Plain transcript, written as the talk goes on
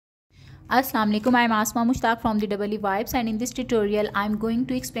Assalamu alaikum, I am Asma Mushtaq from the EE Vibes, and in this tutorial I am going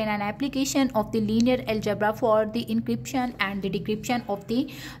to explain an application of the linear algebra for the encryption and the decryption of the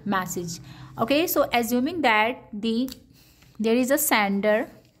message. Okay, so assuming that there is a sender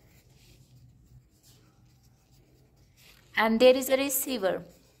and there is a receiver,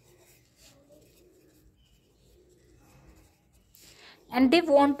 and they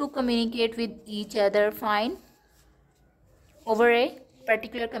want to communicate with each other fine over a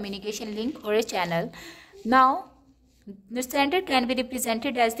particular communication link or a channel. Now the sender can be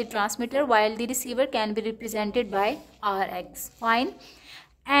represented as the transmitter while the receiver can be represented by Rx, fine,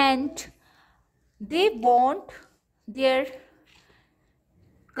 and they want their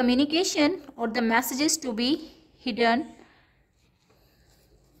communication or the messages to be hidden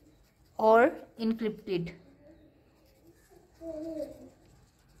or encrypted.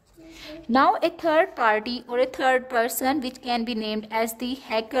 Now a third party or a third person, which can be named as the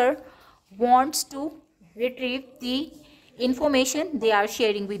hacker, wants to retrieve the information they are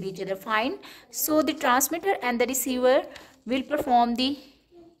sharing with each other, fine. So the transmitter and the receiver will perform the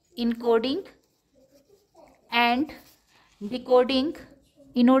encoding and decoding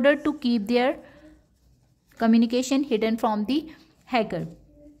in order to keep their communication hidden from the hacker.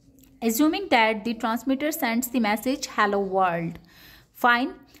 Assuming that the transmitter sends the message hello world,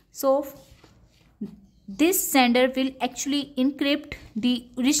 fine. So this sender will actually encrypt the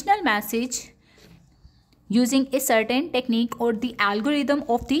original message using a certain technique or the algorithm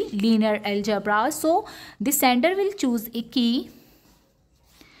of the linear algebra. So the sender will choose a key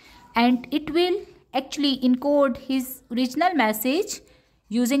and it will actually encode his original message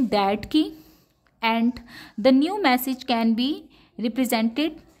using that key, and the new message can be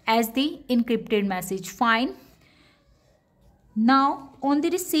represented as the encrypted message, fine. Now on the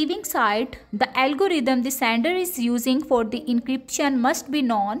receiving side, the algorithm the sender is using for the encryption must be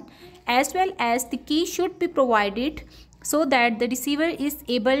known, as well as the key should be provided so that the receiver is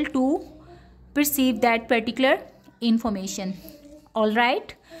able to perceive that particular information.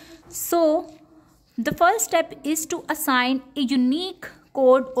 Alright, so the first step is to assign a unique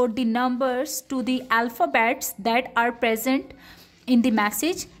code or the numbers to the alphabets that are present in the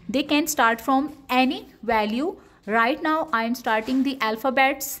message. They can start from any value. Right now I am starting the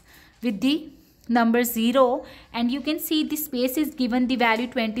alphabets with the number 0, and you can see the space is given the value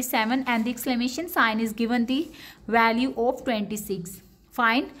 27 and the exclamation sign is given the value of 26,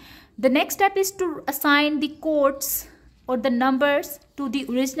 fine. The next step is to assign the codes or the numbers to the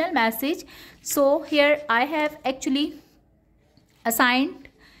original message. So here I have actually assigned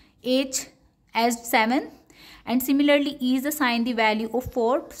H as 7, and similarly E is assigned the value of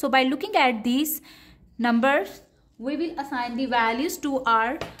 4. So by looking at these numbers, we will assign the values to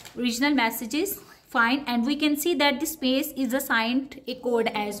our original messages, fine, and we can see that the space is assigned a code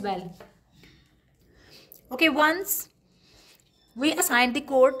as well. Okay, once we assign the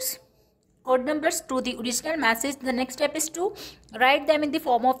code numbers to the original message, the next step is to write them in the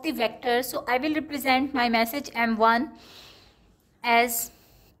form of the vector. So I will represent my message M1 as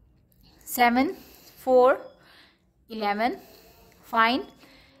 7, 4, 11, fine,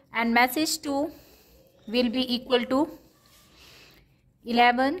 and message 2 will be equal to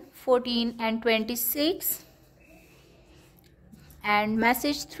 11, 14 and 26, and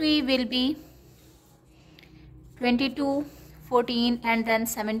message 3 will be 22, 14 and then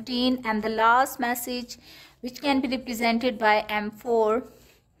 17, and the last message, which can be represented by M4,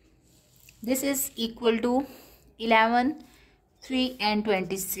 this is equal to 11, 3 and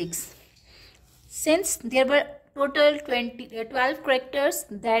 26. Since there were total 12 characters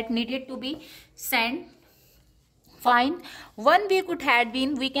that needed to be sent, fine, one way could have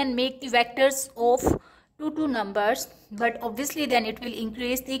been we can make the vectors of two numbers, but obviously then it will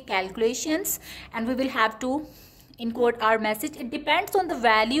increase the calculations and we will have to encode our message. It depends on the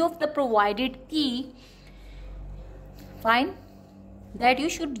value of the provided key, fine, that you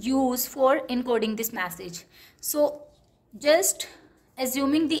should use for encoding this message. So just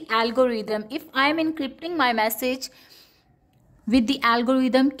assuming the algorithm, if I am encrypting my message with the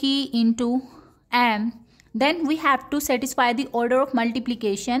algorithm key into M, then we have to satisfy the order of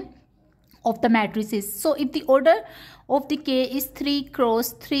multiplication of the matrices. So if the order of the K is 3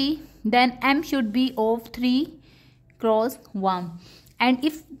 cross 3, then M should be of 3 cross 1. And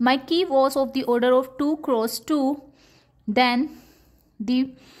if my key was of the order of 2 cross 2, then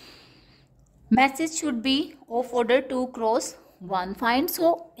the message should be of order 2 cross 1, fine.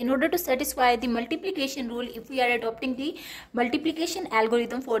 So in order to satisfy the multiplication rule, if we are adopting the multiplication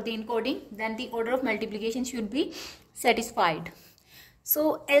algorithm for the encoding, then the order of multiplication should be satisfied.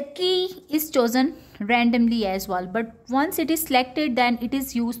 So a key is chosen randomly as well, but once it is selected, then it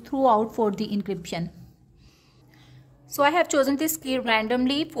is used throughout for the encryption. So I have chosen this key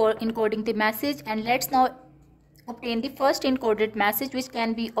randomly for encoding the message, and let's now obtain the first encoded message, which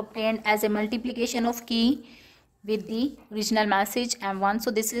can be obtained as a multiplication of key with the original message M1.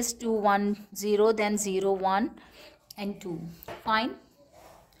 So this is 2 1 0, then 0 1 and 2. Fine.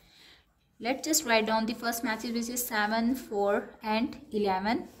 Let's just write down the first message, which is 7 4 and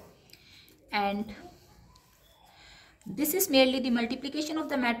 11, and this is merely the multiplication of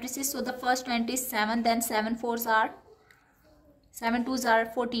the matrices. So the first 20 is 7, then 7 4s are 7 2s are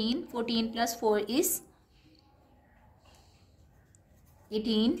 14, 14 plus 4 is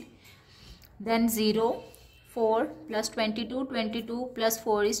 18, then 0 4 plus 22, 22 plus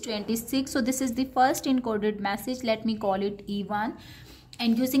 4 is 26. So this is the first encoded message. Let me call it E1,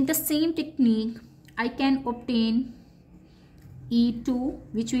 and using the same technique I can obtain E2,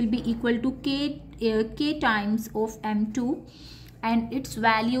 which will be equal to k times of M2, and its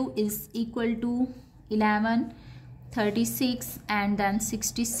value is equal to 11, 36 and then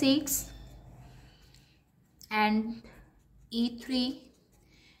 66, and E3,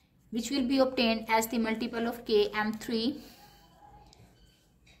 which will be obtained as the multiple of k M3.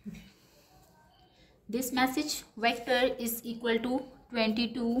 This message vector is equal to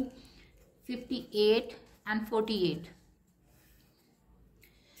 22, 58 and 48.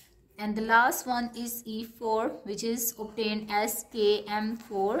 And the last one is E4, which is obtained as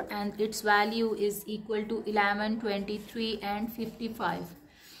KM4, and its value is equal to 11, 23 and 55.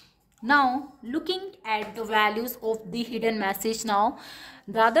 Now looking at the values of the hidden message, now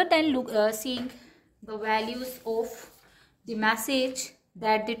rather than seeing the values of the message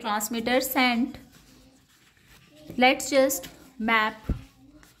that the transmitter sent, let's just map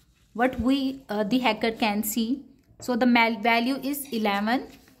what the hacker can see. So the value is 11,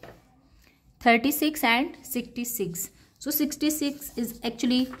 36 and 66. So 66 is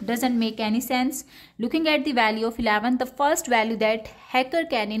actually doesn't make any sense. Looking at the value of 11, the first value that hacker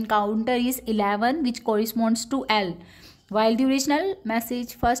can encounter is 11, which corresponds to L, while the original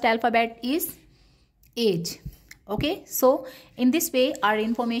message first alphabet is H. Okay, so in this way our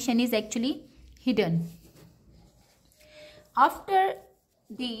information is actually hidden. After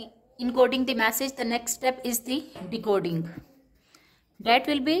the encoding the message, the next step is the decoding. That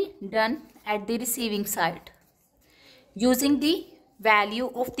will be done at the receiving side using the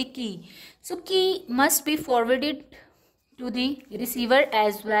value of the key. So key must be forwarded to the receiver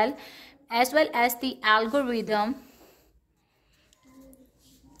as well as the algorithm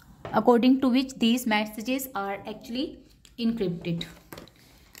according to which these messages are actually encrypted.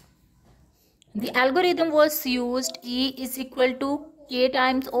 The algorithm was used E is equal to k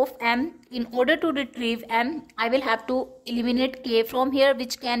times of M. In order to retrieve M, I will have to eliminate k from here,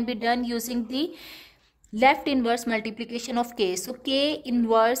 which can be done using the left inverse multiplication of k. So k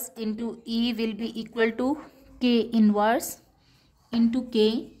inverse into E will be equal to k inverse into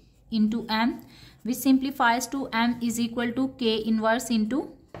k into M, which simplifies to M is equal to k inverse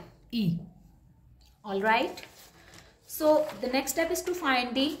into E. Alright. So the next step is to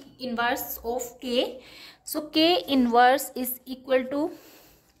find the inverse of k. So k inverse is equal to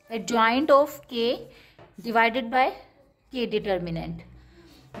adjoint of k divided by k determinant.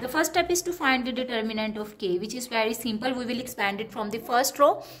 The first step is to find the determinant of k, which is very simple. We will expand it from the first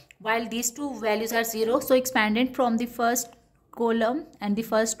row while these two values are 0. So expand it from the first column and the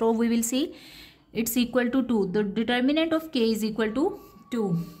first row, we will see it's equal to 2. The determinant of k is equal to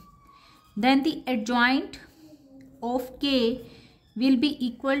 2. Then the adjoint of k will be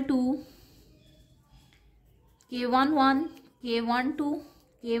equal to k11, k12,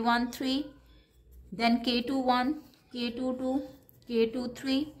 k13, then k21, k22,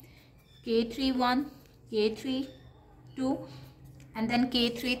 k23, k31, k32 and then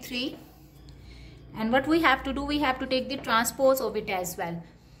k33. And what we have to do, we have to take the transpose of it as well.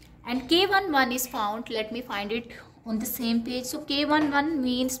 And k11 is found, let me find it on the same page. So k11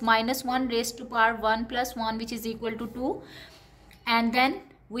 means minus 1 raised to power 1 plus 1, which is equal to 2. And then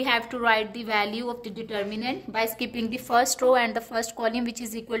we have to write the value of the determinant by skipping the first row and the first column, which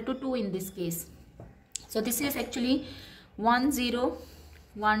is equal to 2 in this case. So this is actually 1 0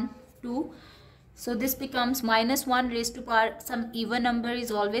 1 2. So this becomes minus 1 raised to power some even number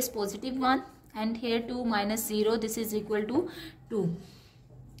is always positive 1, and here 2 minus 0, this is equal to 2.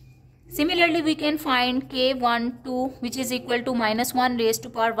 Similarly, we can find k12, which is equal to minus 1 raised to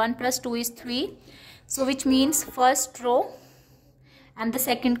power 1 plus 2 is 3. So which means first row and the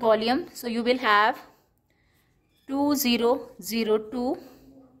second column. So you will have 2 0 0 2,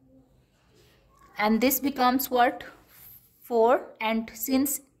 and this becomes what? 4, and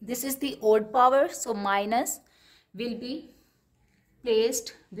since this is the odd power, so minus will be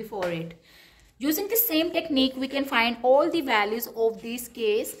placed before it. Using the same technique, we can find all the values of this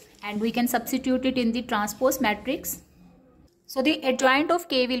case and we can substitute it in the transpose matrix. So the adjoint of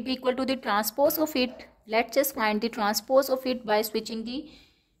K will be equal to the transpose of it. Let's just find the transpose of it by switching the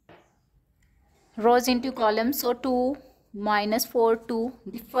rows into columns. So 2 minus 4, 2.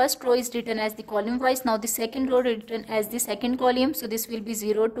 The first row is written as the column wise. Now the second row written as the second column. So this will be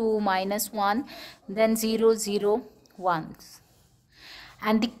 0, 2, minus 1, then 0, 0, 1.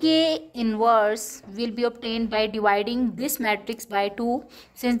 And the K inverse will be obtained by dividing this matrix by 2,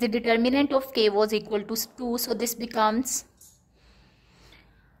 since the determinant of K was equal to 2. So this becomes,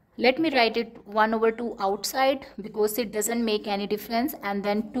 let me write it 1 over 2 outside because it doesn't make any difference, and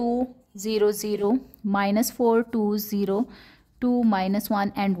then 2, 0, 0, minus 4, 2, 0, 2, minus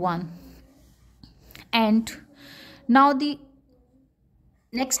 1 and 1. And now the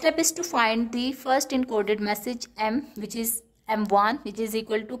next step is to find the first encoded message M, which is M1, which is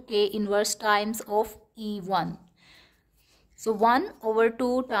equal to K inverse times of E1. So 1 over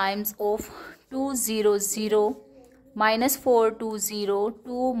 2 times of 2, 0, 0, minus 4, 2, 0,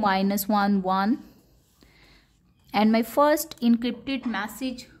 2, minus 1, 1. And my first encrypted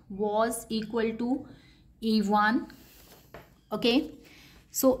message was equal to E1. Okay.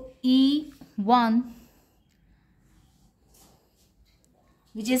 So E1,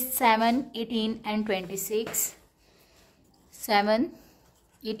 which is 7, 18 and 26. 7,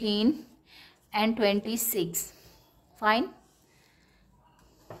 18 and 26. Fine.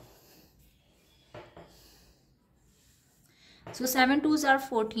 So 7 2s are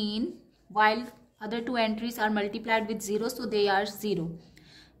 14, while other two entries are multiplied with 0, so they are 0.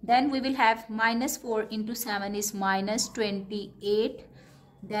 Then we will have minus 4 into 7 is minus 28,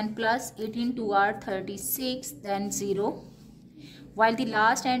 then plus 18 2 are 36, then 0. While the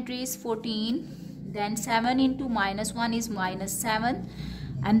last entry is 14, then 7 into minus 1 is minus 7,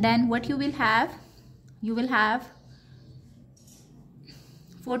 and then what you will have? You will have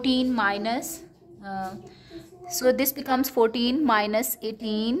 14 minus, so this becomes 14 minus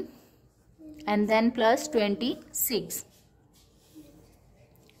 18 and then plus 26.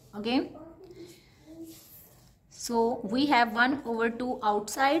 Okay. So we have 1 over 2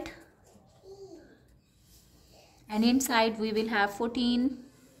 outside, and inside we will have 14.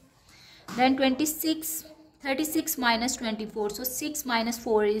 Then 36, 36 minus 24. So 6 minus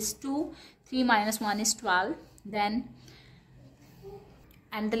 4 is 2. 3 minus 1 is 12. Then,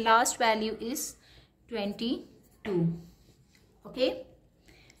 and the last value is 22. Okay.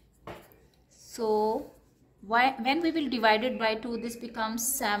 So when we will divide it by 2, this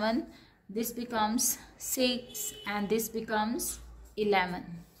becomes 7, this becomes 6, and this becomes 11.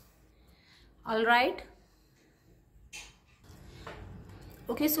 All right.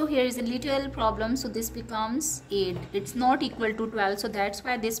 Okay, so here is a little problem. So this becomes 8. It's not equal to 12. So that's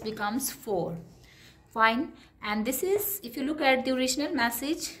why this becomes 4. Fine. And this is, if you look at the original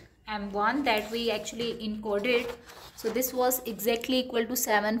message M1 that we actually encoded. So this was exactly equal to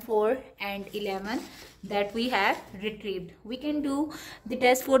 7, 4 and 11 that we have retrieved. We can do the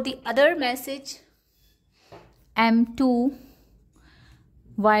test for the other message M2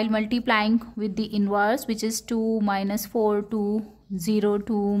 while multiplying with the inverse, which is 2 minus 4, 2, 0,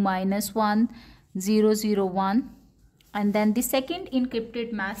 2, minus 1, 0, 0, 1. And then the second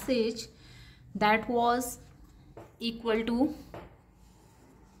encrypted message that was equal to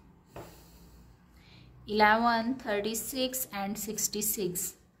 11, 36 and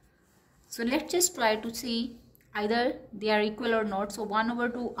 66. So let's just try to see either they are equal or not. So 1 over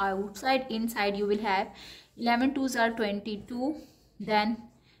 2 outside, inside you will have 11 2s are 22, then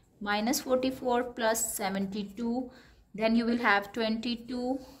minus 44 plus 72, then you will have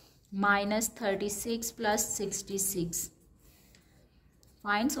 22 minus 36 plus 66.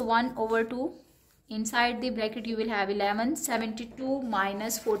 Fine. So 1 over 2, inside the bracket you will have 11, 72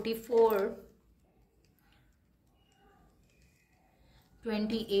 minus 44,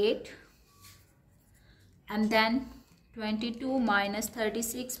 28, and then 22 minus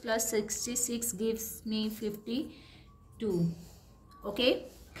 36 plus 66 gives me 52. Okay.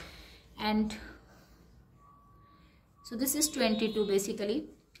 And so this is 22 basically.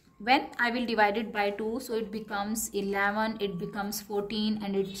 When I will divide it by 2, so it becomes 11, it becomes 14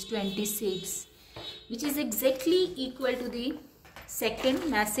 and it's 26, which is exactly equal to the second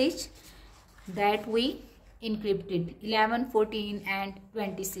message that we encrypted, 11, 14 and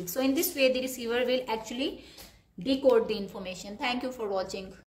 26. So in this way the receiver will actually decode the information. Thank you for watching.